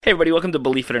Hey everybody, welcome to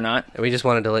Believe It or Not. We just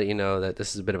wanted to let you know that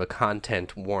this is a bit of a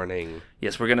content warning.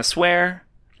 Yes, we're going to swear.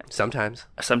 Sometimes,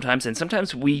 and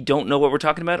sometimes we don't know what we're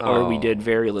talking about, or we did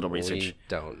very little research. We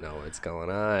don't know what's going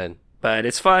on. But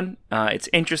it's fun, it's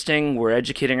interesting, we're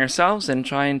educating ourselves and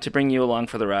trying to bring you along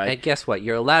for the ride. And guess what?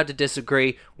 You're allowed to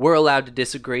disagree. We're allowed to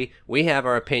disagree. We have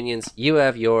our opinions. You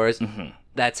have yours. Mm-hmm.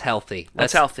 That's healthy.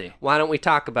 That's healthy. Why don't we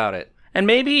talk about it? And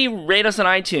maybe rate us on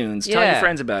iTunes. Tell your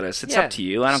friends about us. It's up to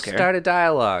you. I don't care. Start a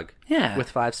dialogue. Yeah. With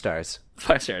 5 stars.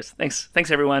 5 stars. Thanks,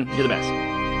 everyone. You're the best.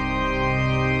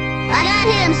 I got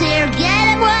hymns here. Get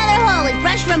them while they're holy.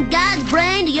 Fresh from God's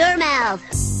brain to your mouth.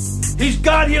 He's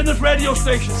God here in this radio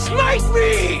station. Smite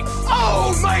me!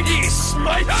 Almighty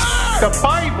smiter! The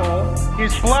Bible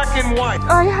is black and white.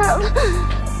 I have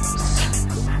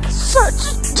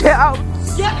such doubt.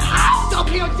 Get out of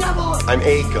here, devil! I'm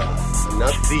a God,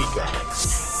 not the God.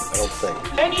 I don't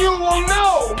think. And you will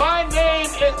know my name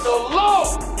is the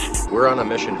Lord! We're on a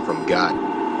mission from God.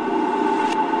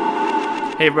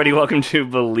 Hey everybody, welcome to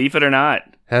Believe It or Not.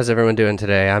 How's everyone doing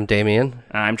today? I'm Damien.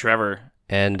 I'm Trevor.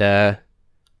 And this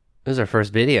is our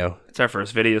first video. It's our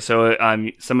first video, so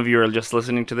some of you are just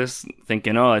listening to this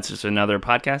thinking, oh, it's just another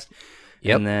podcast.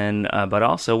 Yep. And then, but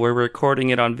also we're recording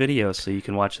it on video, so you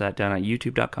can watch that down at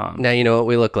youtube.com. Now you know what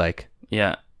we look like.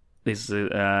 Yeah.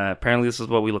 Apparently this is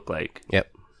what we look like.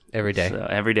 Yep. Every day. So,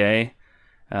 every day.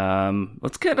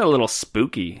 Let's get a little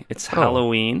spooky. It's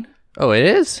Halloween. Oh, it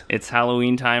is? It's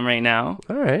Halloween time right now.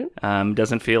 All right.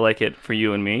 Doesn't feel like it for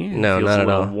you and me. No, it feels not at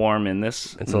all. a little warm in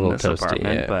this. It's a little toasty,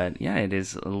 apartment, yeah. But yeah, it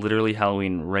is literally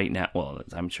Halloween right now. Well,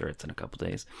 I'm sure it's in a couple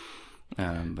days.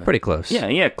 But pretty close.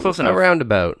 Yeah, close enough. A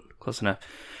roundabout. Close enough.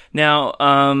 Now,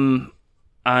 on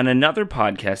another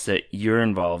podcast that you're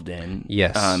involved in,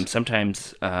 yes.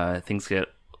 Sometimes things get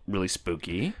really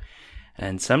spooky,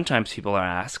 and sometimes people are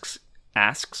asked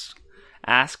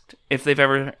if they've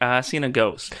ever seen a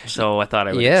ghost. So I thought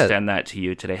I would extend that to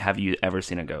you today. Have you ever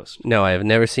seen a ghost? No, I have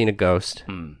never seen a ghost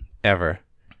ever.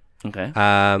 Okay.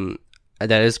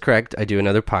 That is correct. I do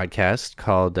another podcast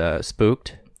called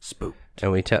Spooked.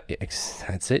 And we tell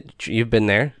that's it. You've been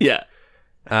there. Yeah.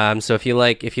 So if you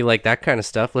like that kind of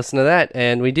stuff, listen to that.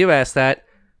 And we do ask that.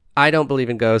 I don't believe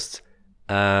in ghosts.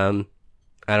 I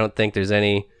don't think there's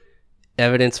any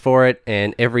evidence for it.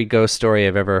 And every ghost story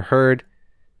I've ever heard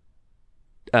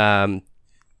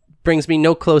brings me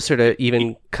no closer to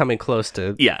even coming close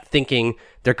to thinking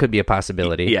there could be a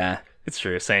possibility. Yeah, it's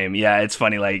true. Same. Yeah, it's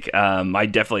funny. Like, I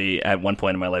definitely at one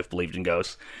point in my life believed in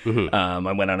ghosts. Mm-hmm.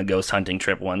 I went on a ghost hunting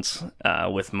trip once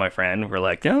with my friend. We're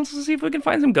like, yeah, let's see if we can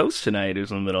find some ghosts tonight. It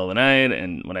was in the middle of the night,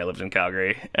 and when I lived in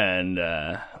Calgary, and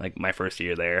like my first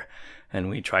year there, and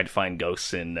we tried to find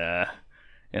ghosts in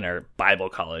our Bible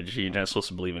college. You're not supposed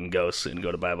to believe in ghosts and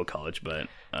go to Bible college, but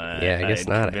I guess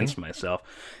not. Convinced myself,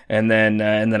 and then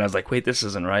I was like, wait, this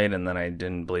isn't right, and then I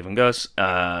didn't believe in ghosts.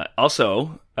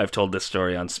 Also, I've told this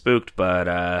story on Spooked,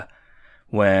 but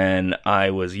when I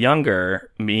was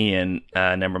younger, me and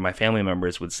a number of my family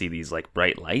members would see these like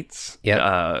bright lights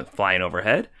flying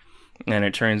overhead, and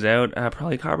it turns out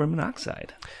probably carbon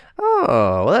monoxide.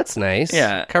 Oh, well, that's nice.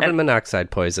 Yeah. Carbon monoxide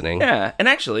poisoning. Yeah, and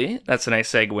actually, that's a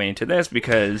nice segue into this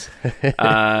because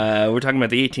we're talking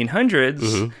about the 1800s,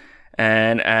 mm-hmm.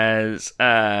 and as,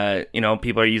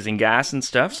 people are using gas and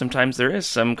stuff, sometimes there is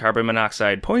some carbon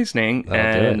monoxide poisoning,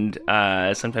 and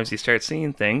sometimes you start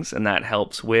seeing things, and that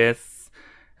helps with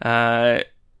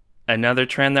another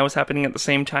trend that was happening at the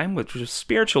same time, which was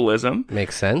spiritualism.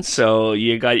 Makes sense. So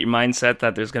you got your mindset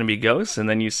that there's going to be ghosts, and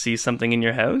then you see something in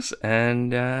your house,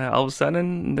 and all of a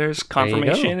sudden there's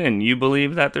confirmation, and you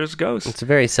believe that there's ghosts. It's a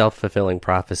very self-fulfilling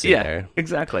prophecy there.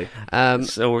 Exactly.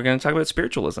 So we're going to talk about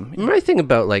spiritualism. My thing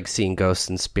about like seeing ghosts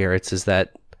and spirits is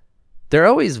that they're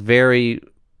always very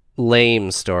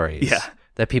lame stories. Yeah.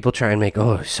 That people try and make,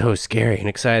 so scary and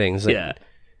exciting. It's like,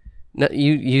 no,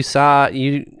 you saw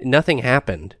nothing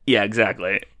happened. Yeah,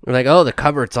 exactly. We're like, the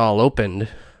cupboard's all opened.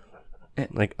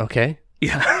 Like, okay.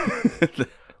 Yeah.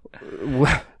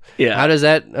 Yeah. How does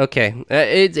that? Okay.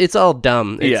 It's all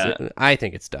dumb. I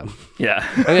think it's dumb. Yeah.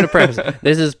 I'm gonna preface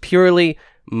this is purely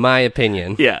my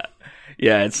opinion. Yeah.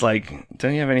 Yeah, it's like,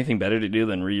 don't you have anything better to do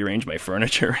than rearrange my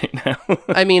furniture right now?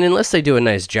 I mean, unless they do a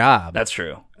nice job. That's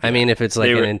true. I mean, if it's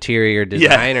like an interior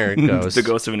designer ghost. The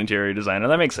ghost of an interior designer,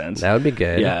 that makes sense. That would be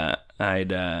good. Yeah, and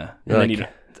then you don't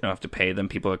have to pay them.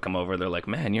 People that come over, they're like,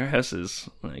 man, your house is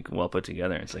like well put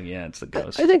together. It's like, yeah, it's the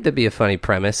ghost. I think that'd be a funny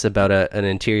premise about an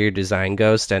interior design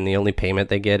ghost, and the only payment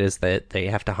they get is that they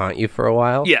have to haunt you for a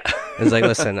while. Yeah. It's like,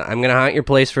 listen, I'm going to haunt your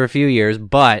place for a few years,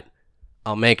 but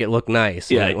I'll make it look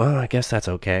nice. Yeah. Like, well, I guess that's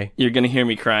okay. You're going to hear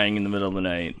me crying in the middle of the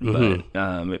night, but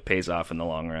it pays off in the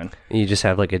long run. You just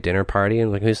have like a dinner party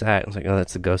and like, who's that? It's like, oh,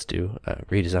 that's the ghost who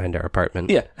redesigned our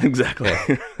apartment. Yeah, exactly.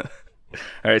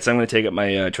 All right, so I'm going to take up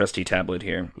my trusty tablet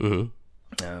here.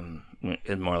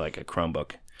 It's more like a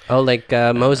Chromebook. Oh, like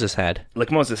Moses had. Like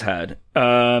Moses had.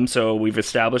 So we've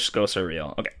established ghosts are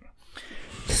real. Okay.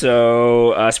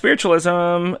 So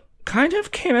spiritualism kind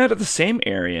of came out of the same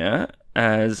area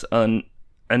as a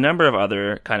number of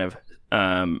other kind of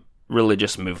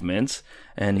religious movements,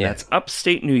 and that's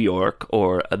upstate New York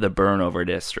or the Burnover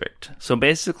District. So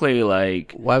basically,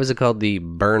 like, Why was it called the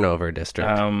Burnover District?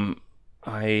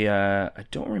 I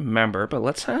don't remember, but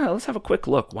let's have a quick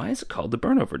look. Why is it called the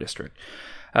Burnover District?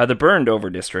 The Burned Over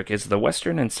District is the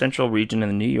western and central region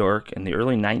in New York in the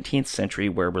early 19th century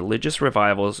where religious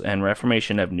revivals and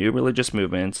reformation of new religious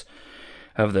movements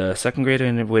of the Second Great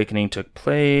Awakening took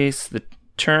place. The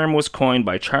term was coined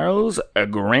by Charles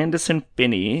Grandison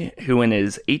Finney, who in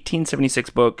his 1876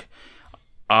 book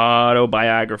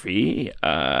autobiography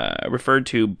referred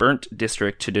to Burnt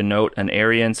District to denote an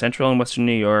area in central and western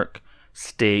New York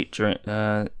state.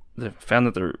 Found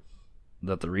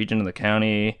that the region of the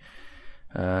county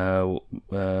there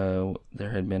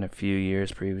had been a few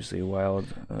years previously wild.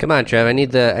 Come on, Trev. I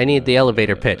need the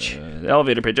elevator pitch.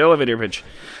 Elevator pitch.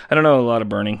 I don't know. A lot of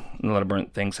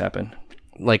burnt things happen.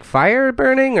 Like fire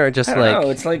burning, or just like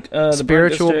it's like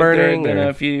spiritual burning. There had been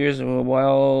a few years of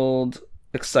wild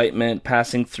excitement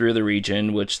passing through the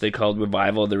region, which they called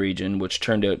revival of the region, which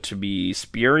turned out to be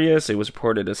spurious. It was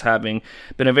reported as having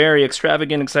been a very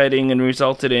extravagant, exciting, and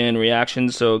resulted in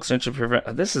reactions so essentially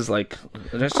this is like...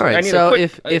 All right, so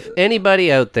if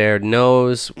anybody out there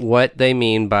knows what they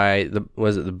mean by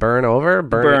was it the burned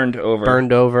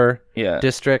over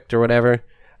district or whatever,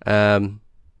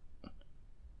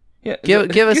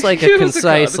 give us like a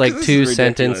concise like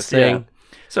 2-sentence thing. Yeah.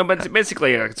 So, but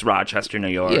basically, it's Rochester, New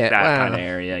York, that kind of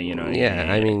area, you know.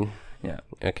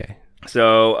 Okay.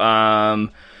 So,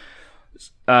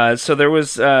 so there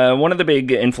was one of the big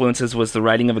influences was the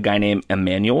writing of a guy named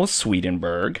Emanuel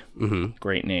Swedenborg.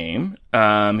 Great name.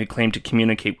 He claimed to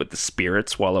communicate with the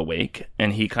spirits while awake,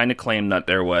 and he kind of claimed that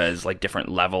there was like different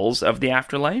levels of the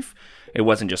afterlife. It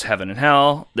wasn't just heaven and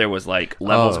hell. There was like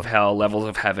levels of hell, levels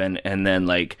of heaven, and then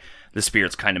like the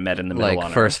spirits kind of met in the middle. Like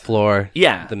on first Earth. floor,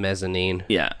 the mezzanine,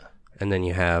 and then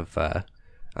you have I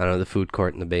don't know, the food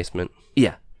court in the basement.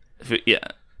 They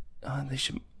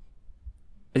should.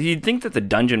 You'd think that the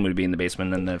dungeon would be in the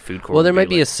basement and the food court. Well, there might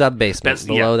be a sub basement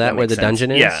below that where the dungeon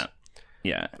is.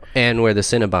 Yeah, and where the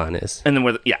Cinnabon is, and then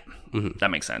where that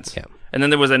makes sense. Yeah, and then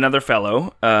there was another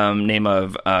fellow name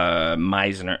of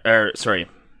Meisner.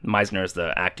 Meisner is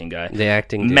the acting guy. The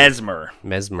acting dude.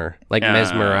 Mesmer, like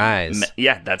mesmerize.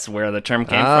 That's where the term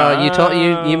came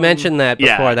from. You mentioned that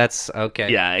before. That's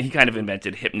okay. Yeah, he kind of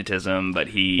invented hypnotism, but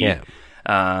he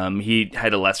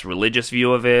had a less religious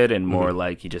view of it, and more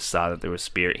like he just saw that there was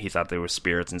spirit. He thought there were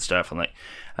spirits and stuff, and like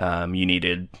you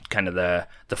needed kind of the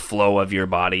flow of your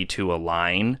body to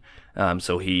align.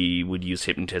 So he would use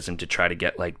hypnotism to try to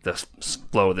get like the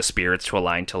flow of the spirits to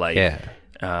align to like.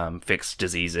 Fix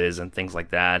diseases and things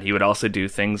like that. He would also do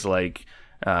things like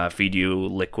feed you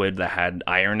liquid that had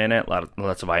iron in it,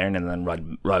 lots of iron, and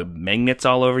then rub magnets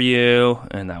all over you,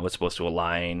 and that was supposed to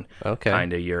align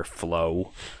kind of your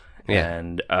flow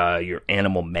and your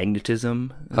animal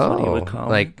magnetism is what he would call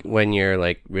like it. When you're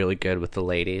like really good with the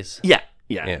ladies. Yeah.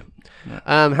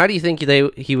 How do you think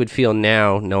he would feel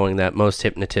now, knowing that most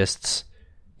hypnotists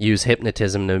use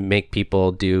hypnotism to make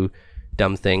people do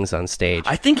dumb things on stage?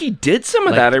 I think he did some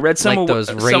of that. I read some like of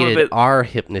those rated R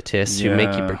hypnotists who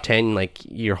make you pretend like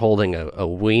you're holding a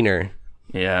wiener.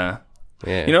 Yeah.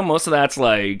 You know, most of that's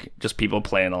like just people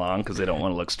playing along because they don't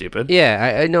want to look stupid.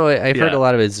 Yeah, I know. I've heard a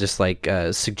lot of it's just like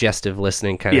suggestive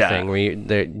listening kind of thing, where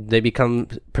they become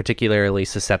particularly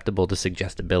susceptible to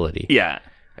suggestibility. Yeah,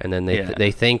 and then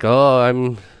they think,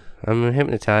 oh, I'm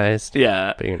hypnotized.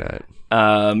 Yeah, but you're not.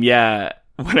 Yeah.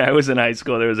 When I was in high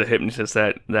school, there was a hypnotist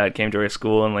that came to our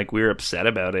school, and like we were upset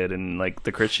about it, and like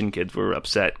the Christian kids were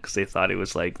upset because they thought it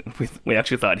was like we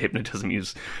actually thought hypnotism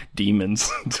used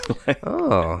demons.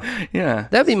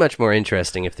 That'd be much more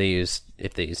interesting if they used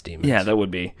demons. Yeah, that would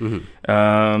be.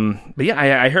 But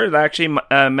yeah, I heard that actually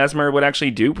Mesmer would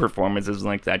actually do performances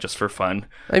like that just for fun.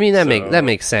 I mean that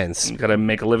makes sense. Got to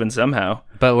make a living somehow.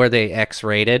 But were they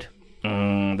X-rated?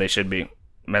 They should be.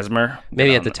 Mesmer?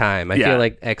 Maybe at the time. I feel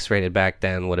like X-rated back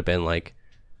then would have been like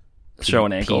show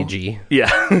an ankle. PG. Yeah.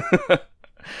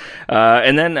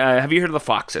 And then have you heard of the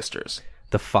Fox sisters?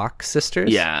 The Fox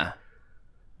sisters? Yeah.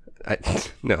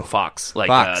 No. Fox. Like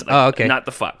Fox. Okay. Not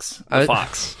the Fox. The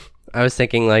Fox. I was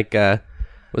thinking like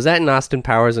Was that in Austin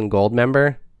Powers and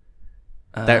Goldmember?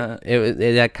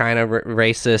 That kind of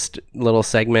racist little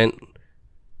segment.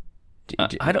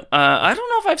 I don't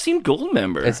know if I've seen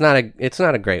Goldmember. It's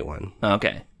not a great one.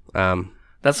 Okay.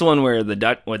 That's the one where the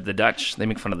Dutch, they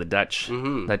make fun of the Dutch.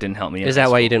 Mm-hmm. That didn't help me out. Is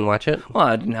that why you didn't watch it? Well,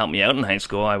 it didn't help me out in high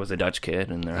school. I was a Dutch kid,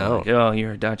 and they're like, oh,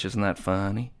 you're Dutch, isn't that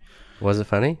funny? Was it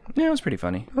funny? Yeah, it was pretty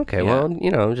funny. Okay, yeah.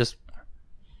 Well, just...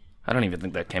 I don't even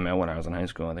think that came out when I was in high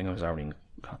school. I think I was already in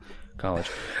college.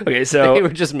 Okay, so... They were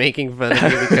just making fun of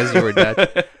you because you were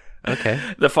Dutch. Okay.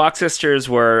 The Fox sisters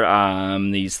were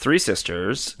these three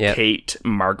sisters, yep. Kate,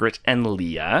 Margaret, and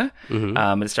Leah.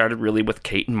 Mm-hmm. It started really with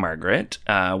Kate and Margaret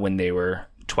when they were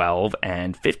 12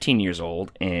 and 15 years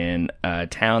old in a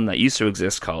town that used to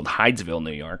exist called Hydesville,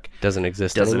 New York. Doesn't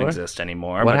exist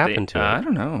anymore. What happened to it? I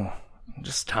don't know.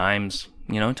 Just times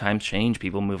change.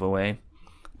 People move away.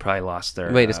 Probably lost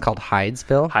their... Wait, it's called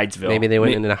Hydesville? Hydesville. Maybe they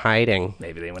went into hiding.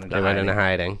 They went into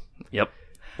hiding. Yep.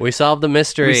 We solved the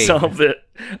mystery. We solved it.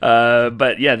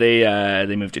 But yeah,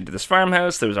 they moved into this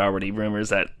farmhouse. There was already rumors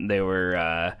that they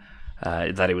were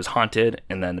that it was haunted,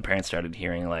 and then the parents started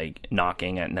hearing like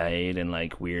knocking at night and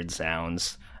like weird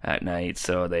sounds at night.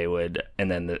 So they would,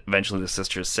 and then eventually the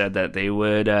sisters said that they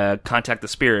would contact the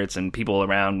spirits, and people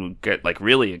around would get like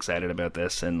really excited about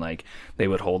this, and like they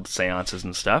would hold seances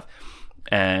and stuff.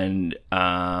 And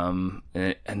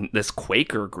this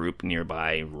Quaker group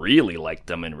nearby really liked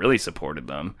them and really supported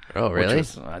them. Oh, really?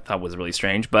 Which I thought was really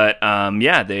strange. But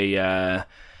yeah, they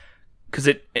because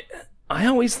I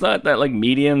always thought that like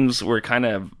mediums were kind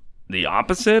of the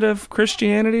opposite of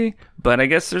Christianity, but I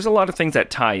guess there's a lot of things that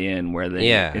tie in where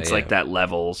it's like that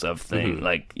levels of thing. Mm-hmm.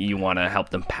 Like you want to help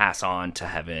them pass on to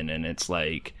heaven, and it's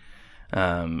like.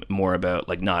 More about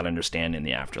like not understanding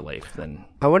the afterlife than.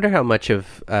 I wonder how much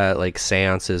of like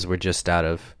seances were just out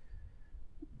of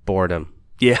boredom.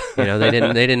 Yeah, they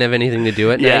didn't have anything to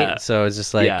do at night, so it's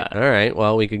just like, all right,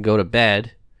 well, we could go to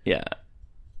bed. Yeah.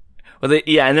 Well,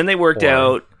 and then they worked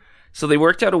out. So they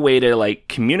worked out a way to like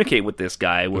communicate with this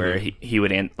guy where he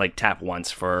would like tap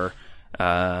once for.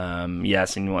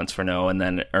 Yes, and once for no, and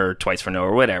then or twice for no,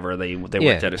 or whatever. They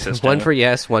worked out a system. One for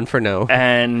yes, one for no.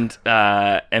 And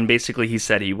basically he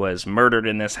said he was murdered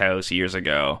in this house years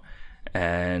ago,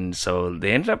 and so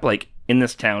they ended up like in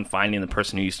this town finding the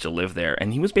person who used to live there,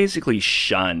 and he was basically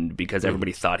shunned because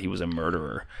everybody thought he was a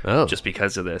murderer just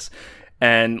because of this.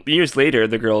 And years later,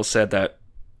 the girls said that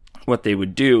what they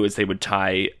would do is they would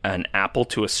tie an apple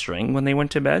to a string when they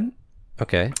went to bed.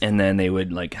 Okay. And then they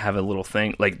would like have a little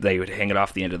thing, like they would hang it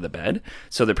off the end of the bed.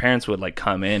 So their parents would like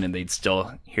come in and they'd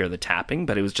still hear the tapping,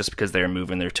 but it was just because they were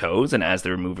moving their toes. And as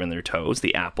they were moving their toes,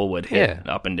 the apple would hit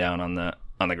up and down on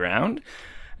the ground.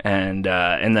 And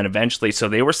then eventually, so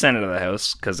they were sent out of the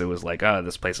house because it was like, oh,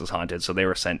 this place is haunted. So they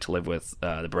were sent to live with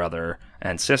the brother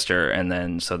and sister. And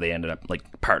then so they ended up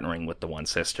like partnering with the one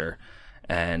sister.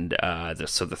 And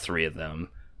so the three of them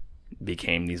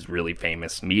became these really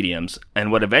famous mediums.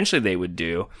 And what eventually they would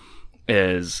do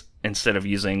is instead of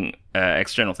using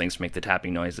external things to make the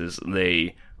tapping noises,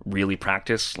 they really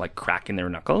practice like cracking their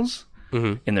knuckles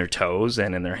in their toes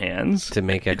and in their hands to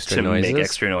make extra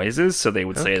noises. So they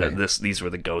would say that these were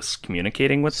the ghosts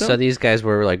communicating with them. So these guys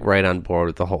were like right on board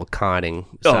with the whole conning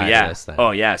side of this then.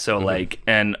 Oh yeah. So like,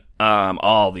 and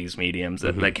all these mediums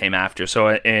that came after.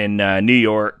 So in New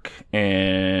York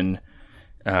and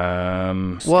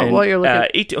while you're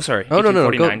looking,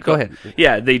 no, go ahead.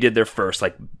 Yeah, they did their first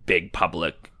like big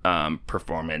public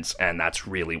performance, and that's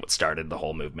really what started the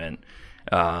whole movement.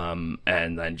 And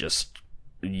then just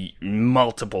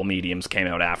multiple mediums came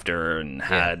out after and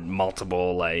had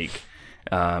multiple like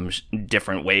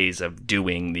different ways of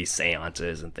doing these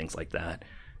seances and things like that.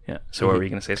 Yeah. So what were you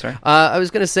going to say, sorry? I was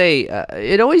going to say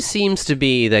it always seems to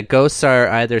be that ghosts are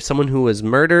either someone who was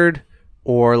murdered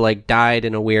or like died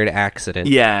in a weird accident.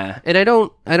 Yeah. And I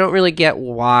don't really get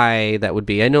why that would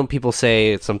be. I know people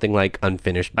say it's something like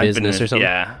unfinished business or something.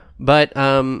 Yeah. But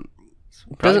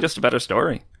probably just a better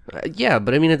story. Yeah,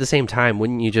 but I mean at the same time,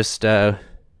 wouldn't you just I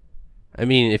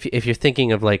mean if you're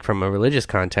thinking of like from a religious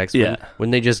context,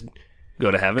 wouldn't they just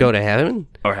go to heaven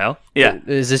or hell? Yeah.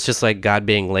 Is this just like God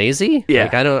being lazy? Yeah.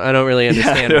 Like I don't really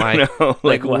understand why. Know.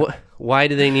 Like what? Why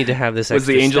do they need to have this extra Was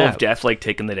the angel step? of death like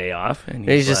taking the day off? And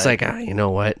he's just like, you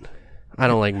know what? I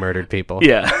don't like murdered people.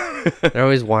 Yeah. They're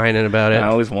always whining about it.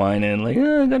 Always whining, like,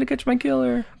 I gotta catch my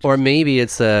killer. Or maybe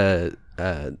it's I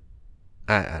don't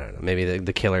know, maybe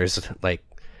the killer's like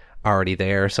already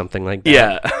there or something like that.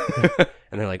 Yeah.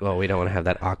 And they're like, well, we don't want to have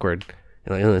that awkward.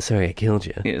 You're like, oh, sorry, I killed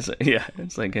you. Yeah.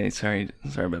 It's like, hey, sorry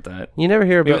about that. You never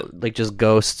hear about like just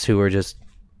ghosts who are just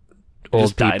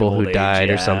old people who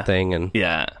died or something. And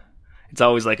yeah. It's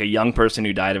always like a young person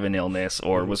who died of an illness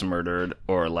or was murdered,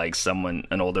 or like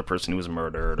an older person who was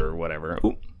murdered or whatever.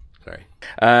 Ooh. Sorry.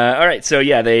 All right, so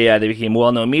yeah, they became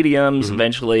well-known mediums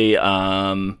eventually.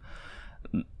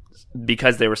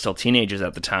 Because they were still teenagers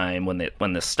at the time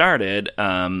when this started.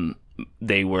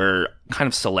 They were kind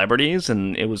of celebrities,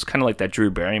 and it was kind of like that Drew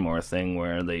Barrymore thing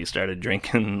where they started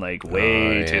drinking like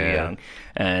way too young.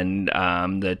 And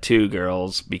the two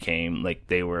girls became like,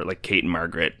 they were like Kate and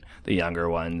Margaret, the younger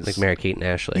ones. Like Mary-Kate and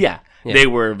Ashley. Yeah. They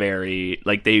were very,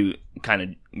 like, they kind of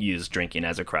used drinking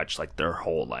as a crutch like their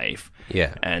whole life.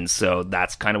 Yeah. And so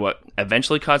that's kind of what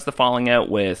eventually caused the falling out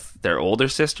with their older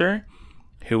sister,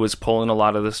 who was pulling a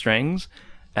lot of the strings.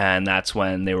 And that's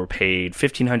when they were paid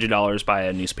 $1,500 by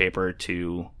a newspaper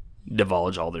to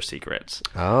divulge all their secrets.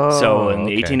 Oh, so in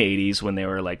the 1880s, when they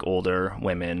were like older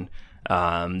women,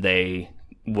 they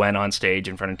went on stage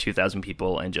in front of 2,000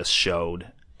 people and just showed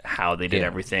how they did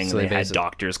everything. So they had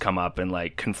doctors come up and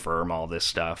like confirm all this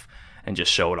stuff and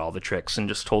just showed all the tricks and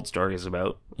just told stories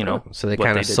about, so they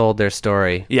kind of sold their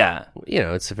story. Yeah.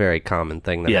 It's a very common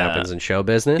thing that happens in show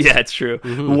business. Yeah, it's true.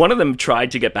 One of them tried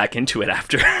to get back into it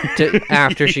after.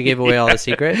 After she gave away all the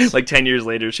secrets? Like 10 years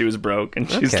later, she was broke, and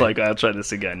she's like, I'll try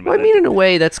this again. Well, I mean, in a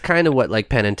way, that's kind of what like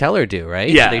Penn and Teller do, right?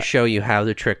 Yeah. They show you how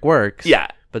the trick works. Yeah.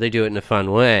 But they do it in a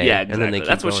fun way. Yeah, exactly. And then they keep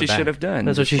That's what she back. should have done.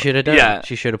 That's what she should have done. Yeah.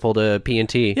 She should have pulled a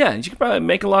P&T. Yeah, and you could probably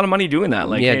make a lot of money doing that.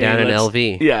 Like, down in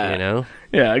LV. Yeah.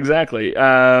 Yeah, exactly.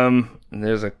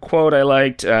 There's a quote I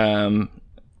liked. I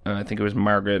think it was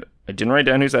Margaret. I didn't write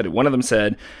down who said it. One of them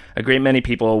said, "A great many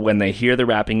people, when they hear the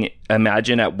rapping,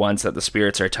 imagine at once that the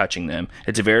spirits are touching them.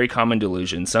 It's a very common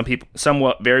delusion. Some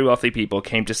very wealthy people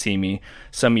came to see me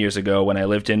some years ago when I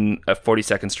lived in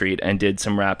 42nd Street and did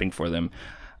some rapping for them.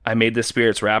 I made the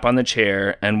spirits rap on the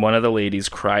chair, and one of the ladies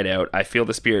cried out, 'I feel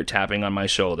the spirit tapping on my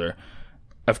shoulder.'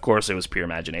 Of course, it was pure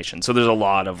imagination." So there's a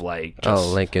lot of like...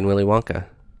 like in Willy Wonka.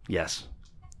 Yes.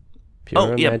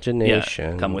 Pure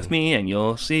imagination. Yeah. Come with me and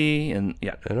you'll see. And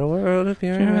yeah. In a world of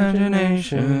pure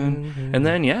imagination. And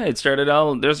then, it started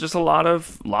out... There's just a lot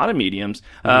of mediums.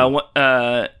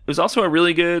 It was also a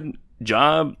really good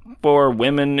job for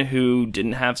women who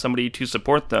didn't have somebody to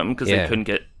support them because they couldn't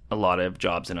get a lot of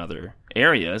jobs in other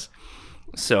areas.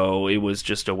 So it was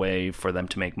just a way for them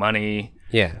to make money.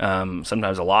 Yeah.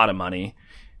 Sometimes a lot of money.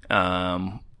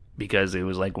 Because it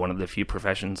was like one of the few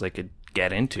professions they could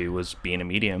get into was being a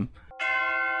medium.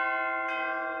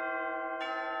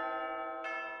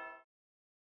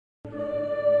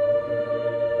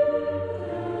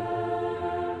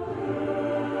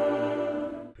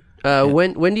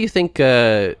 When do you think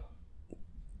the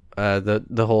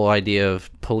whole idea of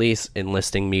police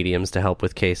enlisting mediums to help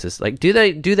with cases, like do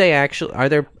they actually, are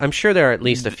there? I'm sure there are at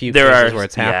least a few cases where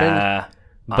it's happened. Yeah,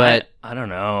 but I don't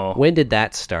know. When did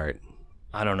that start?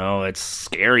 I don't know. It's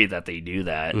scary that they do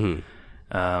that.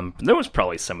 There was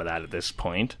probably some of that at this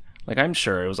point. Like, I'm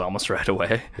sure it was almost right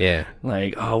away. Yeah.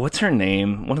 Like, what's her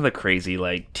name? One of the crazy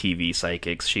like TV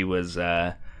psychics. She was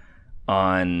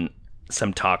on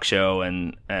some talk show,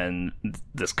 and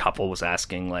this couple was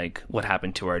asking like, what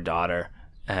happened to our daughter,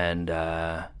 and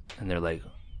they're like,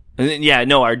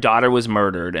 our daughter was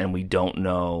murdered and we don't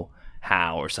know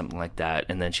how, or something like that.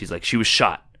 And then she's like, she was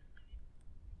shot.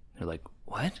 They're like,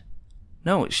 what?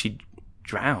 No, she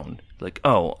drowned. Like,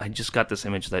 I just got this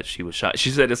image that she was shot. She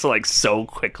said it's like so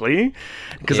quickly,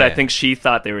 because I think she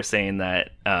thought they were saying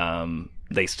that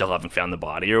they still haven't found the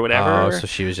body or whatever. Oh, so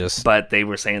she was just... But they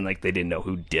were saying, like, they didn't know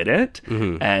who did it.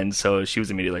 Mm-hmm. And so she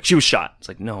was immediately like, she was shot. It's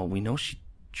like, no, we know she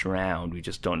drowned. We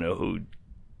just don't know who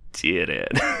did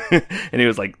it. And it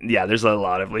was like, there's a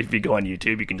lot of... If you go on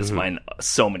YouTube, you can just find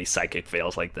so many psychic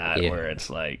fails like that, where it's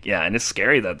like... Yeah, and it's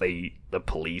scary that the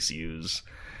police use...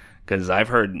 Because I've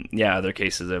heard, other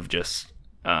cases of just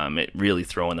it really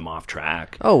throwing them off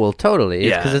track. Oh, well, totally.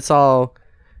 Because it's all...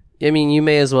 I mean, you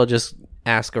may as well just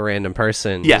ask a random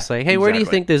person. Yeah, just like, hey, where do you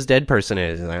think this dead person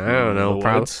is? Like, I don't know.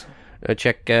 Probably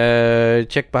check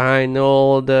behind the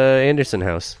old Anderson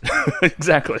house.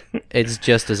 Exactly. It's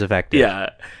just as effective.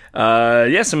 Yeah.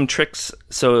 Some tricks.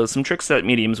 So some tricks that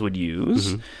mediums would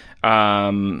use.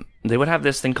 They would have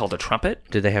this thing called a trumpet.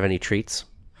 Did they have any treats?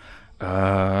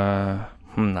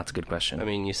 That's a good question. I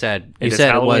mean, you said it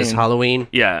was Halloween.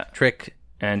 Yeah. Trick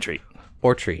and treat.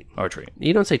 Or treat.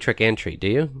 You don't say trick and treat, do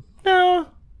you? No.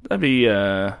 That'd be...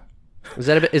 Is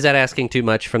that asking too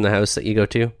much from the house that you go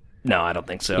to? No, I don't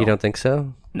think so. You don't think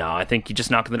so? No, I think you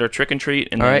just knock on the door, trick and treat.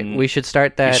 And all right, we should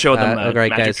start that. Show them all right,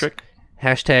 magic guys. Trick.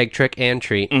 Hashtag trick and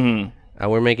treat. Mm-hmm.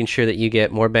 We're making sure that you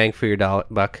get more bang for your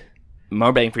buck.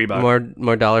 More bang for your buck.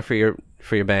 More dollar for your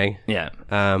bang. Yeah.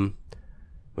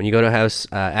 When you go to a house,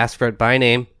 ask for it by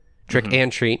name. Trick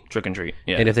and treat. Trick and treat.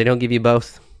 Yeah. And if they don't give you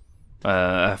both,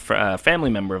 A family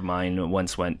member of mine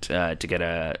once went to get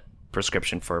a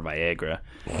prescription for Viagra,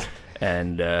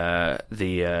 and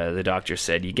the doctor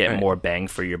said you get more bang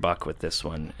for your buck with this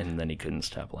one, and then he couldn't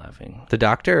stop laughing. the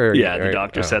doctor? The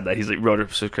doctor said that. He's like, wrote a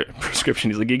prescription.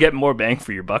 He's like, you get more bang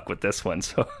for your buck with this one.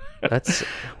 So That's.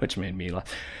 which made me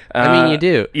laugh. I mean, you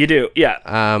do. You do, yeah.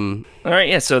 Um, All right,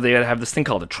 yeah. So they have this thing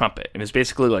called a trumpet. It was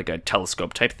basically like a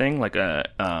telescope type thing, like a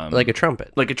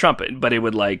trumpet. like a trumpet, but it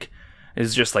would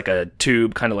it's just like a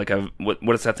tube, kind of like a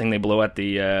what is that thing they blow at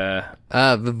the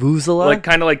Vuvuzela? like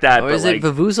kind of like that. Or but is it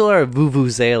Vuvuzela or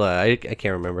Vuvuzela? I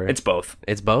can't remember. It's both.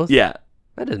 It's both? Yeah,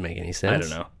 That doesn't make any sense. I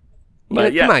don't know.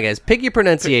 But yeah. Come on, guys. Pick your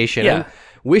pronunciation. Yeah.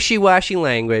 Wishy-washy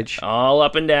language. All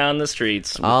up and down the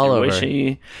streets. with All your over.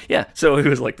 Wishy. Yeah, so it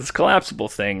was like this collapsible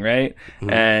thing, right?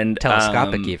 And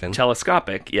Telescopic even.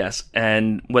 Telescopic, yes.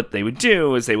 And what they would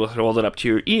do is they would hold it up to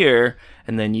your ear,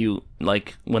 and then you,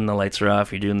 like, when the lights are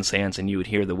off, you're doing the seance, and you would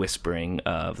hear the whispering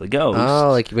of the ghost.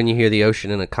 Oh, like when you hear the ocean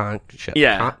in a conch.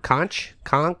 Yeah. Conch?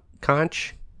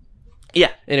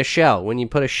 Yeah. In a shell. When you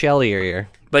put a shell to your ear.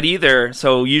 But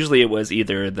so usually it was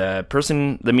either the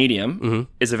person, the medium,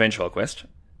 is a ventriloquist,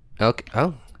 Okay.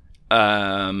 Oh,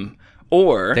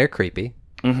 or... they're creepy.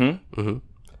 Mm-hmm.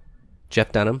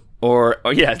 Jeff Dunham. Or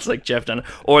yeah, it's like Jeff Dunn.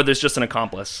 Or there's just an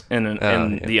accomplice in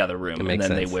the other room, and makes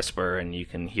then sense. they whisper, and you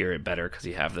can hear it better because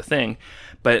you have the thing.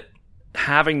 But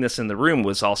having this in the room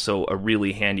was also a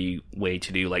really handy way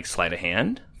to do like sleight of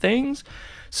hand things.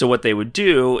 So what they would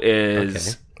do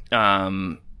is,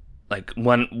 like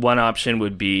one option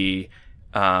would be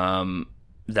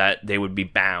that they would be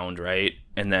bound, right,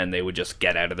 and then they would just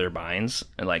get out of their binds,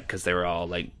 and like because they were all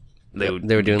like. They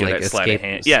were doing get like that sleight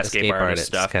of escape artist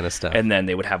stuff, kind of stuff, and then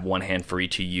they would have one hand free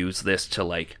to use this to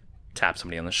like tap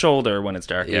somebody on the shoulder when it's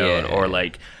dark out, or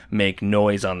like make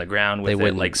noise on the ground with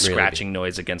it, like scratching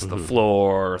noise against the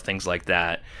floor or things like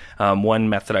that. One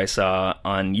method I saw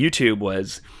on YouTube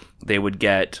was they would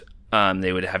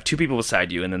have two people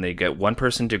beside you, and then they get one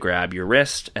person to grab your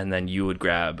wrist, and then you would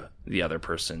grab the other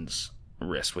person's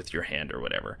wrist with your hand or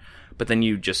whatever. But then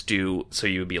you just you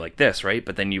would be like this, right?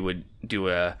 But then you would do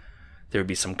there would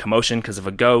be some commotion because of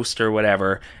a ghost or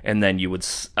whatever, and then you would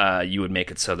make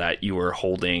it so that you were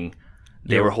holding,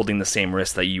 they were holding the same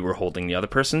wrist that you were holding the other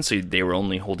person, so they were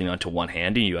only holding onto one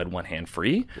hand, and you had one hand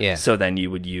free. Yeah. So then you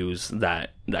would use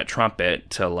that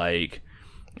trumpet to like.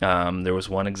 There was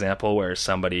one example where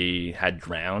somebody had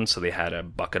drowned, so they had a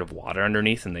bucket of water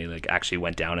underneath, and they like actually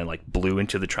went down and like blew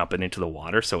into the trumpet into the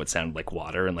water, so it sounded like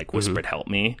water, and like whispered "Help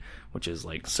me," which is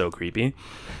like so creepy.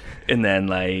 And then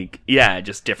like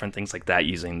just different things like that,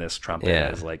 using this trumpet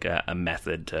as like a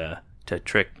method to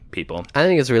trick people. I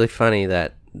think it's really funny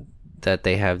that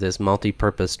they have this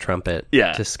multi-purpose trumpet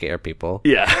to scare people.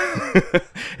 Yeah.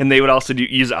 And they would also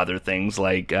use other things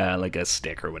like a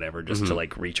stick or whatever just to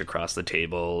like reach across the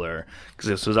table, or because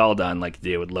this was all done like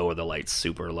they would lower the lights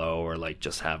super low, or like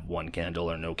just have one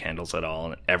candle or no candles at all,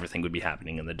 and everything would be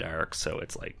happening in the dark, so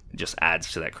it's like it just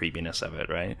adds to that creepiness of it,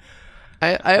 right?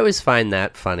 I always find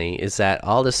that funny, is that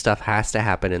all this stuff has to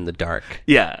happen in the dark.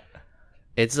 Yeah.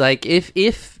 It's like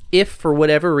if for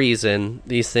whatever reason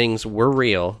these things were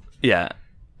real, yeah,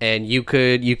 and you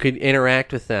could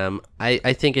interact with them,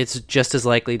 I think it's just as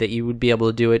likely that you would be able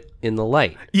to do it in the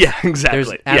light. Yeah, exactly.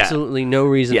 There's absolutely no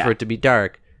reason for it to be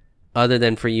dark, other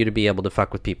than for you to be able to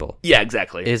fuck with people. Yeah,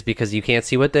 exactly. Is because you can't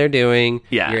see what they're doing.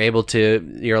 Yeah.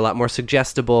 You're a lot more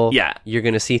suggestible. Yeah. You're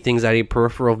going to see things out of your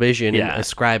peripheral vision and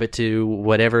ascribe it to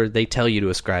whatever they tell you to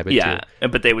ascribe it to. Yeah,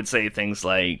 but they would say things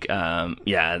like,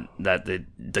 that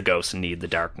the ghosts need the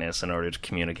darkness in order to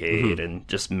communicate, and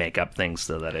just make up things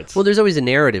so that it's... Well, there's always a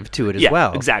narrative to it as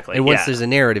well. Exactly. And once there's a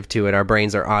narrative to it, our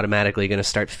brains are automatically going to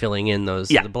start filling in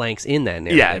the blanks in that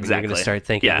narrative. Yeah, And you're going exactly. to start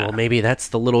thinking, well, maybe that's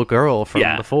the little girl from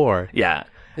before. Yeah.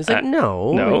 It's like,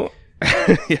 no. No.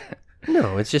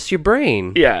 No, it's just your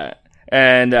brain. Yeah.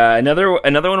 And another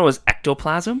one was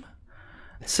ectoplasm.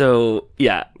 So,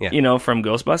 you know, from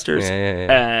Ghostbusters.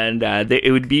 Yeah. And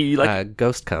it would be like...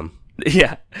 ghost cum.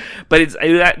 Yeah. But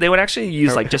they would actually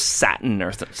use like just satin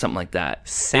or something like that.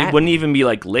 Satin? It wouldn't even be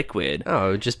like liquid. Oh,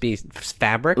 it would just be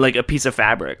fabric? Like a piece of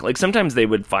fabric. Like sometimes they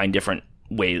would find different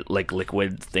like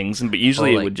liquid things, but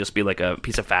usually it would just be like a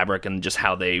piece of fabric and just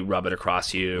how they rub it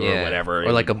across you or whatever.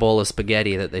 Or like a bowl of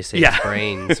spaghetti that they say is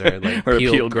brains, or like or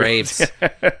peeled grapes.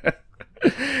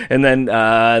 And then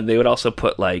they would also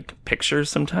put like pictures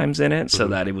sometimes in it, so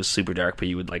that it was super dark, but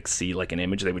you would like see like an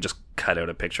image. They would just cut out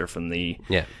a picture from the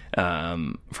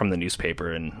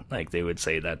newspaper, and like they would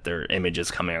say that their image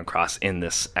is coming across in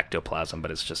this ectoplasm, but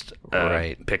it's just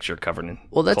a picture covered in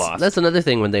cloth. That's another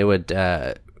thing when they would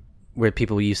where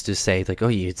people used to say like, oh,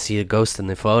 you'd see a ghost in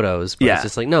the photos, but it's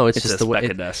just like, no, it's just a the way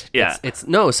speck of dust. Yeah, it's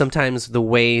no. Sometimes the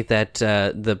way that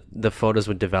the photos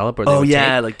would develop, or they would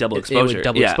like double exposure, it would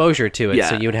double exposure to it. Yeah.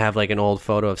 So you would have like an old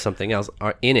photo of something else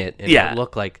in it, and it would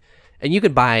look like. And you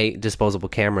could buy disposable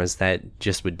cameras that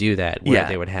just would do that, where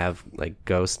they would have like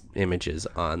ghost images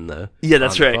on the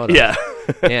that's right. photos. Yeah,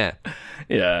 yeah.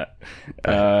 Yeah.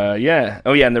 Yeah.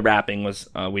 Oh, yeah. And the rapping was,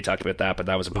 we talked about that, but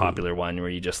that was a popular one where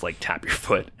you just like tap your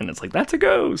foot and it's like, that's a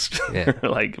ghost. Yeah. Or,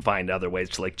 like find other ways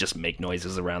to like just make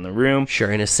noises around the room.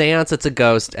 Sure. In a seance, it's a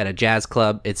ghost. At a jazz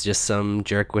club, it's just some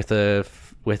jerk with a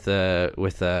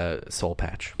soul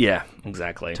patch. Yeah,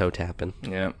 exactly. Toe tapping.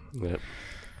 Yeah. Yep.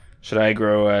 Should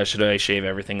I shave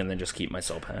everything and then just keep my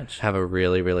soul patch? Have a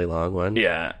really, really long one.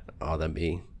 Yeah. Oh, that'd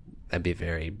be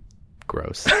very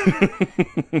gross.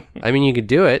 I mean, you could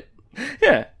do it.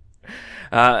 Yeah.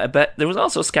 But there was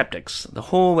also skeptics the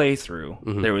whole way through.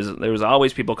 Mm-hmm. There was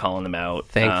always people calling them out.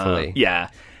 Thankfully. Yeah.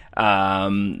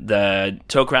 The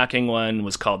toe cracking one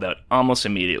was called out almost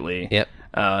immediately. Yep.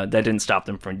 That didn't stop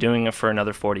them from doing it for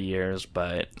another 40 years,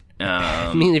 but...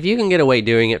 I mean, if you can get away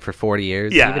doing it for 40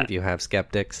 years, even if you have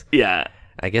skeptics,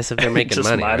 I guess if they're making just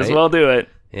money, might right? as well do it.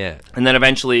 Yeah. And then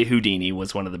eventually Houdini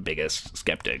was one of the biggest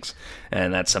skeptics,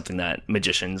 and that's something that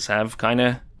magicians have kind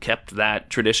of kept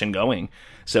that tradition going.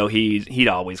 So he'd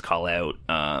always call out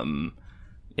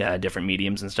different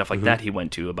mediums and stuff like that. He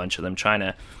went to a bunch of them trying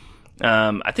to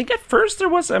I think at first there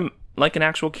was an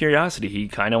actual curiosity. He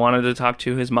kind of wanted to talk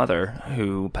to his mother,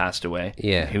 who passed away.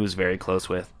 Yeah. He was very close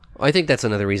with. I think that's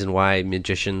another reason why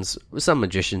some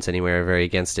magicians anyway, are very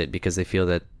against it, because they feel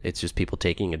that it's just people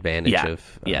taking advantage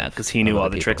of... Yeah, because he knew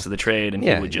all the tricks of the trade, and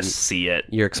he would just see it.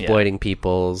 You're exploiting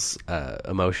people's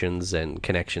emotions and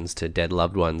connections to dead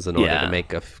loved ones in order to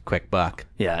make a quick buck.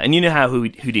 Yeah, and you know how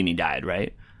Houdini died,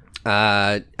 right?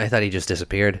 I thought he just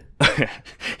disappeared.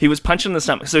 He was punched in the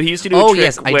stomach. So he used to do a trick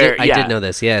yes, where... I did know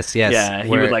this, yes. Yeah, he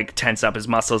would tense up his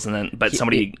muscles, and then... But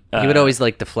somebody... He would always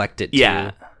deflect it, too.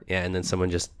 Yeah. Yeah, and then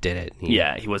someone just did it.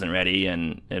 He wasn't ready,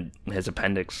 and his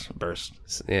appendix burst.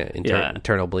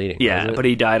 Internal bleeding. Yeah, but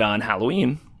he died on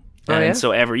Halloween. And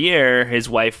so every year, his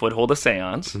wife would hold a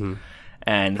seance. Mm-hmm.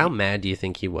 And how mad do you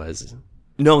think he was?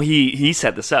 No, he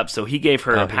set this up. So he gave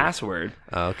her a password.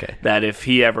 Oh, okay. That if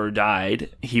he ever died,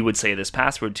 he would say this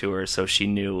password to her, so she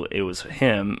knew it was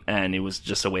him, and it was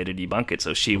just a way to debunk it.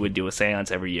 So she would do a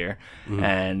seance every year. Mm-hmm.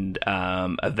 And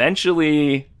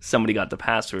eventually somebody got the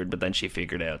password, but then she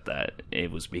figured out that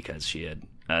it was because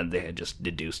they had just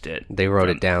deduced it. They wrote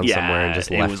it down somewhere and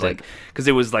just left it. Because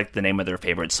it was the name of their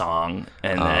favorite song,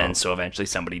 and then so eventually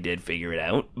somebody did figure it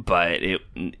out. But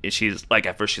she's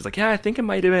at first she's like, yeah, I think it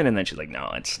might have been, and then she's like, no.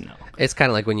 It's kind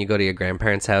of like when you go to your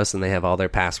grandparents' house and they have all their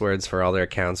passwords for all their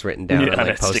accounts written down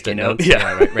on Post-it notes,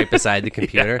 right beside the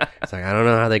computer. Yeah. It's like, I don't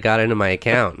know how they got into my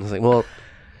account. It's like, well,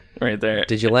 right there.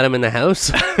 Did you let them in the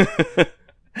house?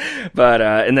 But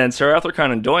and then Sir Arthur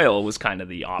Conan Doyle was kind of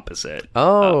the opposite.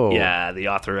 Oh, the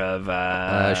author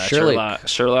of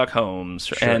Sherlock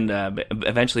Holmes and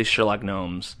eventually Sherlock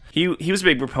Gnomes. He was a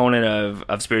big proponent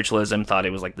of spiritualism. Thought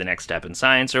it was the next step in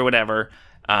science or whatever.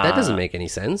 That doesn't make any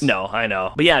sense. No, I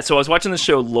know. But yeah, so I was watching the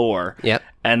show Lore. Yep.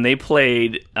 And they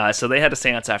played, so they had a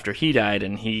seance after he died,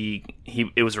 and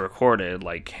it was recorded,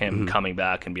 him coming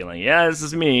back and being like, yeah, this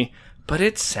is me. But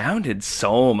it sounded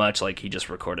so much like he just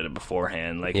recorded it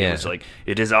beforehand. It was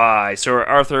it is I, Sir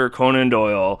Arthur Conan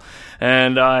Doyle,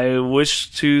 and I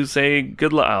wish to say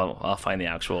good luck. Oh, I'll find the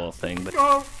actual thing. But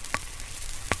God,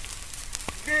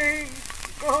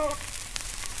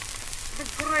 the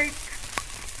great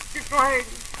divine,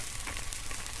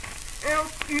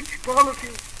 help each one of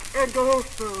you, and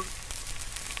also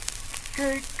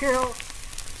take care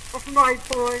of my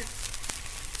boy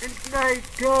and my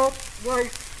dog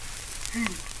wife.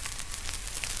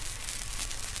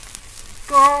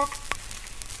 God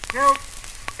help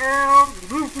our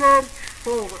movement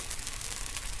forward.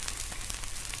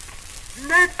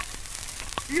 Let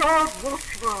the old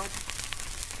watchman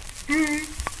be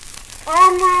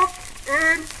onward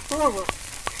and forward.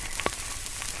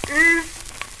 Is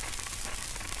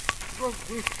the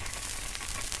wish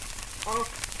of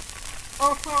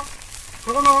Arthur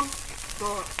Conan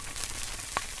Doyle.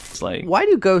 Why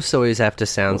do ghosts always have to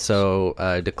sound so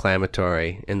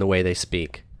declamatory in the way they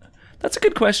speak? That's a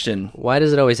good question. Why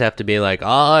does it always have to be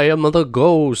I am the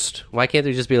ghost? Why can't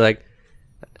they just be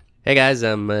hey guys,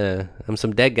 I'm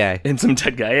some dead guy. And some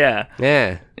dead guy, yeah.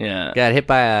 Yeah. Got hit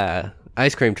by a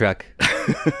ice cream truck.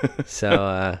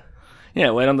 So,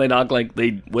 yeah, why don't they talk like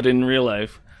they would in real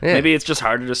life? Yeah. Maybe it's just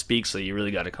harder to speak, so you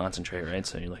really got to concentrate, right?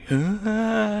 So you're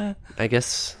I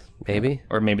guess, maybe.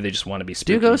 Or maybe they just want to be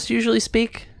spooky. Do ghosts usually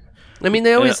speak? I mean,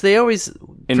 they always,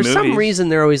 In for some movies. reason,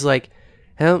 they're always like,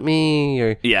 help me,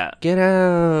 or Yeah. get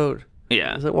out.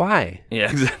 Yeah. It's like, why?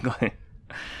 Yeah, exactly.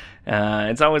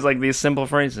 It's always like these simple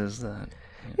phrases that...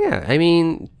 Yeah, I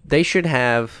mean, they should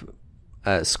have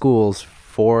schools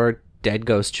for dead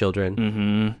ghost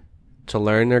children to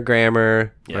learn their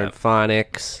grammar, learn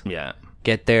phonics, Yeah.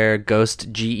 get their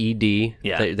ghost GED,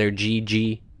 their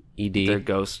GGED. Their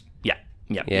ghost...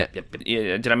 Yeah. Yeah. But,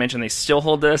 did I mention they still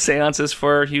hold the seances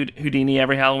for Houdini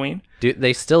every Halloween?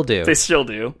 They still do. They still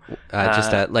do.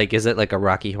 Like, is it like a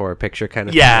Rocky Horror Picture kind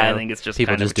of Yeah, thing? I think it's just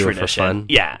people kind just of do tradition. it for fun.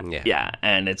 Yeah.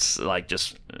 And it's like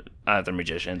just other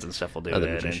magicians and stuff will do it.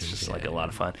 And it's just like a lot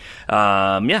of fun.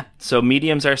 So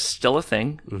mediums are still a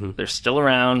thing. They're still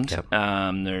around. Yep.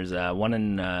 There's one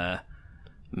in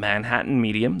Manhattan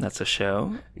Medium. That's a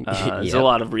show. There's a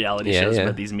lot of reality shows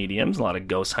about these mediums. A lot of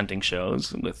ghost hunting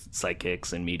shows with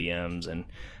psychics and mediums and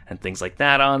things like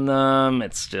that on them.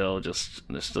 It's still just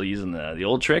they're still using the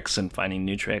old tricks and finding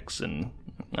new tricks, and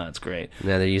it's great.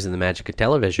 Now they're using the magic of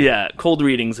television. Yeah, cold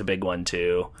reading's a big one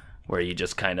too, where you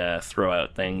just kind of throw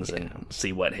out things and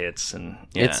see what hits, and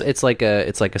It's like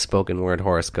a spoken word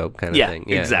horoscope kind of thing.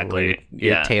 Yeah, exactly.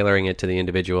 You're tailoring it to the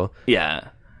individual. Yeah.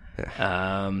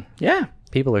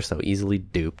 People are so easily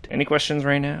duped. Any questions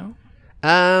right now?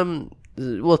 Well,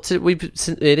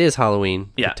 it is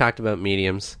Halloween. Yeah. We talked about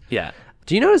mediums. Yeah.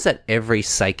 Do you notice that every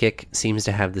psychic seems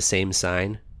to have the same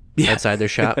sign outside their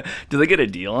shop? Do they get a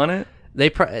deal on it?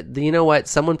 You know what?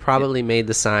 Someone probably made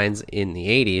the signs in the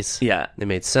 80s. Yeah. They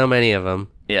made so many of them.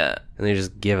 Yeah. And they're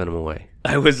just giving them away.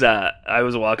 I was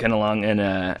walking along and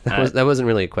That wasn't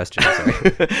really a question. Sorry.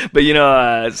 but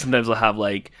sometimes we'll have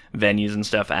like venues and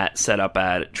stuff set up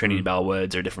at Trinity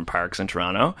Bellwoods or different parks in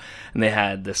Toronto, and they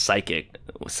had the psychic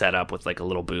set up with like a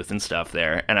little booth and stuff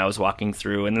there. And I was walking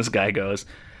through, and this guy goes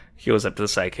up to the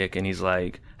psychic, and he's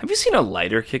like, "Have you seen a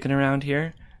lighter kicking around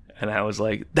here?" And I was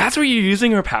like, "That's what you're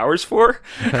using her powers for?"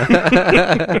 Hit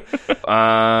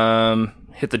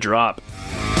the drop.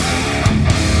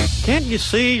 Can't you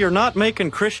see you're not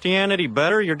making Christianity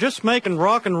better? You're just making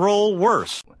rock and roll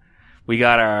worse. We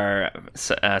got our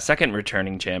second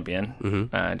returning champion.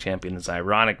 Champion is an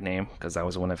ironic name because that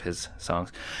was one of his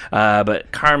songs.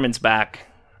 But Carmen's back.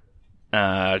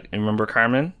 Remember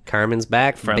Carmen? Carmen's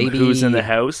back From baby. Who's in the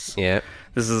House? Yeah.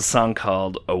 This is a song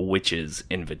called A Witch's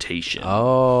Invitation.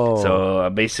 Oh. So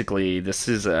basically, this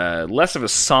is less of a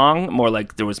song, more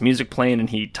like there was music playing and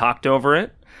he talked over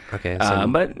it. Okay.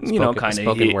 But kind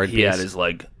of he had piece.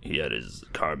 his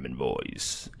Carmen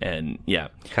voice, and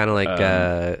Kind of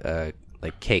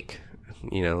like Cake,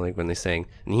 like when they sing,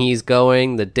 and he's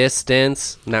going the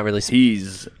distance. Not really.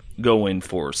 He's going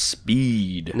for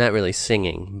speed. Not really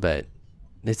singing, but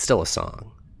it's still a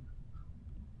song.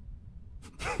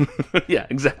 Yeah,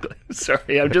 exactly.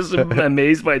 Sorry, I'm just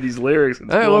amazed by these lyrics. All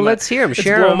right, well, let's hear them. It's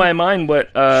blowing my mind. But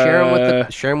share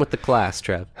them with the class,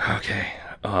 Trev. Okay.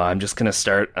 I'm just gonna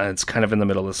start. It's kind of in the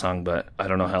middle of the song, but I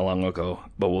don't know how long it'll go.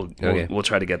 But we'll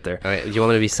try to get there. All right. Do you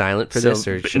want me to be silent for this,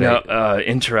 or should I?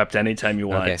 Interrupt anytime you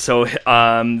want. Okay. So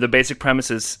the basic premise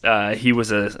is he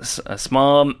was a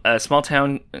small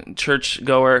town church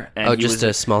goer, and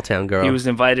a small town girl. He was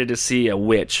invited to see a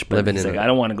witch, but Living he's in like, I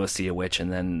don't want to go see a witch.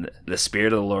 And then the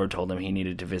spirit of the Lord told him he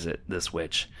needed to visit this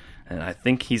witch, and I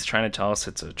think he's trying to tell us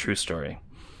it's a true story.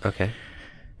 Okay.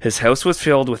 His house was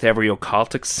filled with every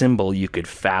occultic symbol you could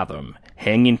fathom,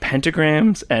 hanging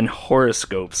pentagrams and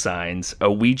horoscope signs,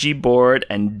 a Ouija board,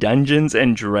 and Dungeons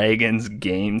and Dragons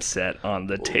game set on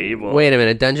the table. Wait a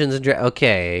minute, Dungeons and Dragons.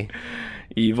 Okay.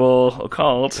 Evil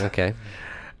occult. Okay.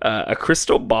 A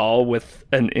crystal ball with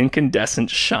an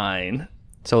incandescent shine.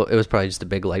 So it was probably just a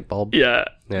big light bulb. Yeah.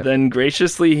 Then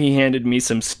graciously he handed me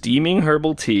some steaming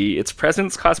herbal tea. Its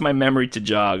presence caused my memory to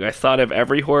jog. I thought of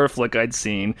every horror flick I'd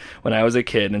seen when I was a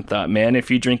kid and thought, man,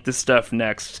 if you drink this stuff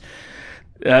next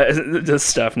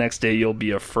day, you'll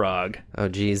be a frog. Oh,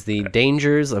 geez. The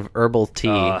dangers of herbal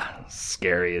tea.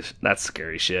 Scary. That's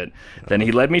scary shit. Then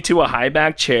he led me to a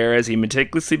high-backed chair as he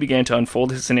meticulously began to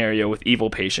unfold his scenario with evil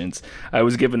patience. I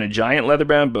was given a giant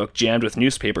leather-bound book jammed with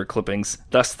newspaper clippings,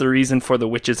 thus the reason for the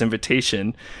witch's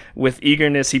invitation. With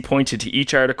eagerness, he pointed to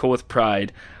each article with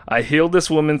pride. I healed this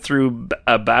woman through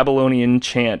a Babylonian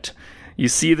chant. You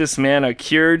see this man, I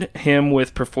cured him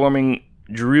with performing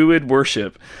druid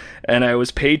worship, and I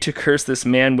was paid to curse this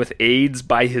man with AIDS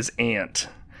by his aunt.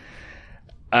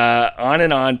 On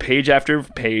and on, page after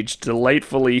page,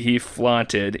 delightfully he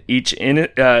flaunted each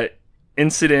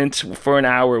incident for an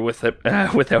hour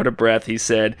without a breath. He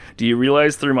said, "Do you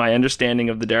realize through my understanding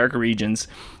of the dark regions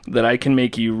that I can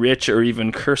make you rich or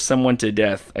even curse someone to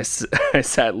death?" I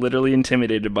sat literally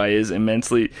intimidated by his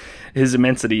immensity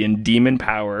and demon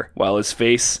power, while his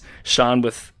face shone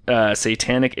with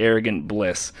satanic arrogant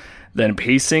bliss. Then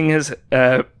placing his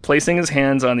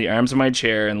hands on the arms of my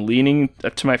chair and leaning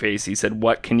up to my face, he said,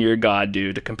 "What can your God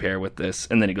do to compare with this?"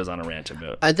 And then he goes on a rant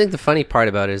about. I think the funny part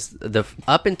about it is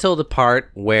up until the part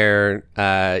where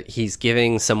he's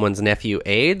giving someone's nephew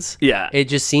AIDS. Yeah. It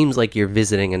just seems like you're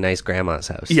visiting a nice grandma's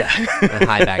house. Yeah.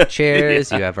 High back chairs.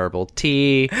 You have herbal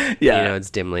tea. Yeah. You know, it's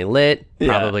dimly lit.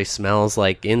 Probably smells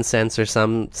like incense or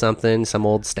something, some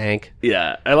old stank.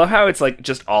 Yeah. I love how it's like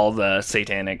just all the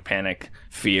satanic panic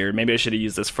fear. Maybe I should have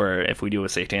used this for if we do a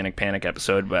satanic panic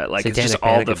episode, but like Satanic it's just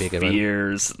all panic the would be a good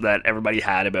fears that everybody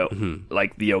had about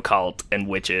like the occult and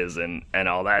witches and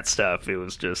all that stuff. It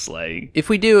was just like If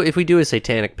we do a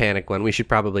satanic panic one, we should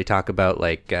probably talk about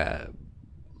like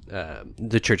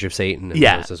the Church of Satan and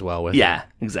those as well. With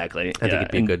exactly. I think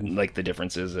it'd be good. Like the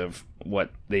differences of what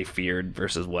they feared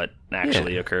versus what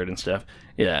actually occurred and stuff.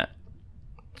 Yeah.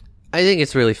 I think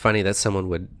it's really funny that someone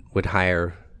would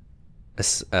hire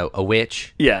a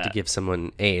witch to give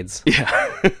someone AIDS. Yeah.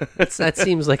 That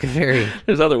seems like a very...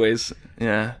 There's other ways.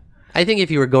 Yeah. I think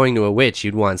if you were going to a witch,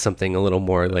 you'd want something a little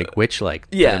more like witch-like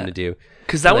for them to do.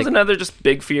 Because that was another just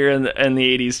big fear in the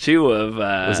 80s, too, of...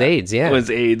 was AIDS, yeah.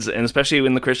 Was AIDS, and especially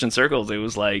in the Christian circles, it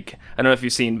was like... I don't know if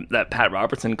you've seen that Pat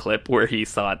Robertson clip where he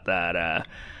thought that...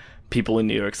 people in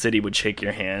New York City would shake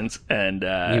your hands and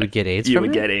you would get AIDS you from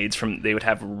would it? get AIDS from they would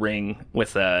have a ring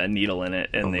with a needle in it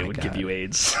and they would give you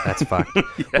AIDS. That's fucked.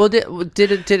 Well,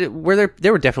 did it were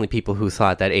there were definitely people who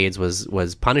thought that AIDS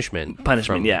was punishment from,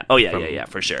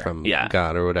 for sure from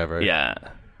God or whatever,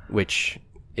 which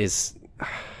is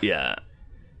yeah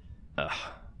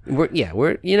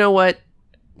we're you know what,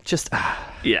 just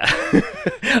yeah.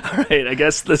 All right, I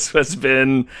guess this has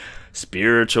been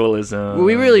Spiritualism.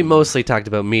 We really mostly talked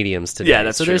about mediums today. Yeah,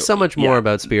 that's so true. There's so much more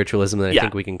about spiritualism that I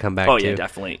think we can come back to. Oh, yeah,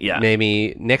 definitely. Yeah.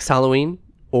 Maybe next Halloween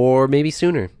or maybe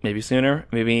sooner. Maybe sooner.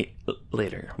 Maybe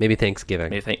later. Maybe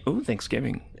Thanksgiving.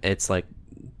 Thanksgiving. It's like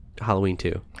Halloween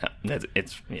too.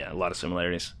 It's a lot of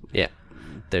similarities. Yeah.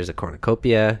 There's a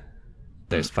cornucopia.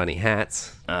 There's funny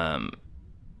hats.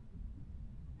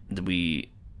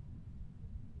 We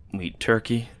eat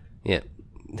turkey. Yeah.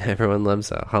 Everyone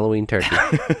loves a Halloween turkey.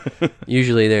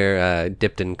 Usually they're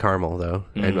dipped in caramel, though,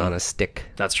 and on a stick.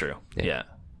 That's true. Yeah.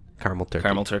 Caramel turkey.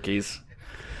 Caramel turkeys.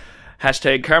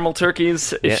 Hashtag caramel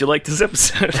turkeys if you like this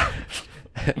episode.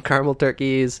 Caramel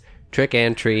turkeys, trick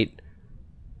and treat.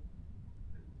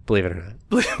 Believe it or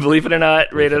not. Believe it or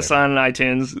not, rate us on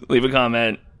iTunes. Leave a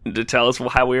comment to tell us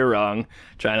how we were wrong.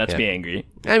 Try not to be angry.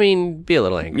 I mean, be a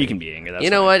little angry. You can be angry. That's you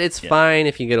know fine. what? It's fine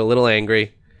if you get a little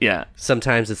angry. Yeah.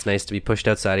 Sometimes it's nice to be pushed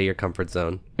outside of your comfort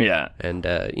zone. Yeah. And,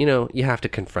 you have to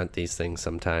confront these things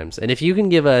sometimes. And if you can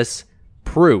give us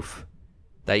proof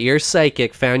that your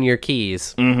psychic found your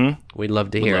keys, we'd love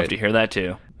to hear it. We'd love to hear that,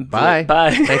 too. Bye.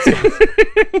 Bye. Thanks, guys.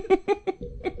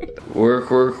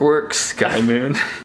 Work, Sky Moon.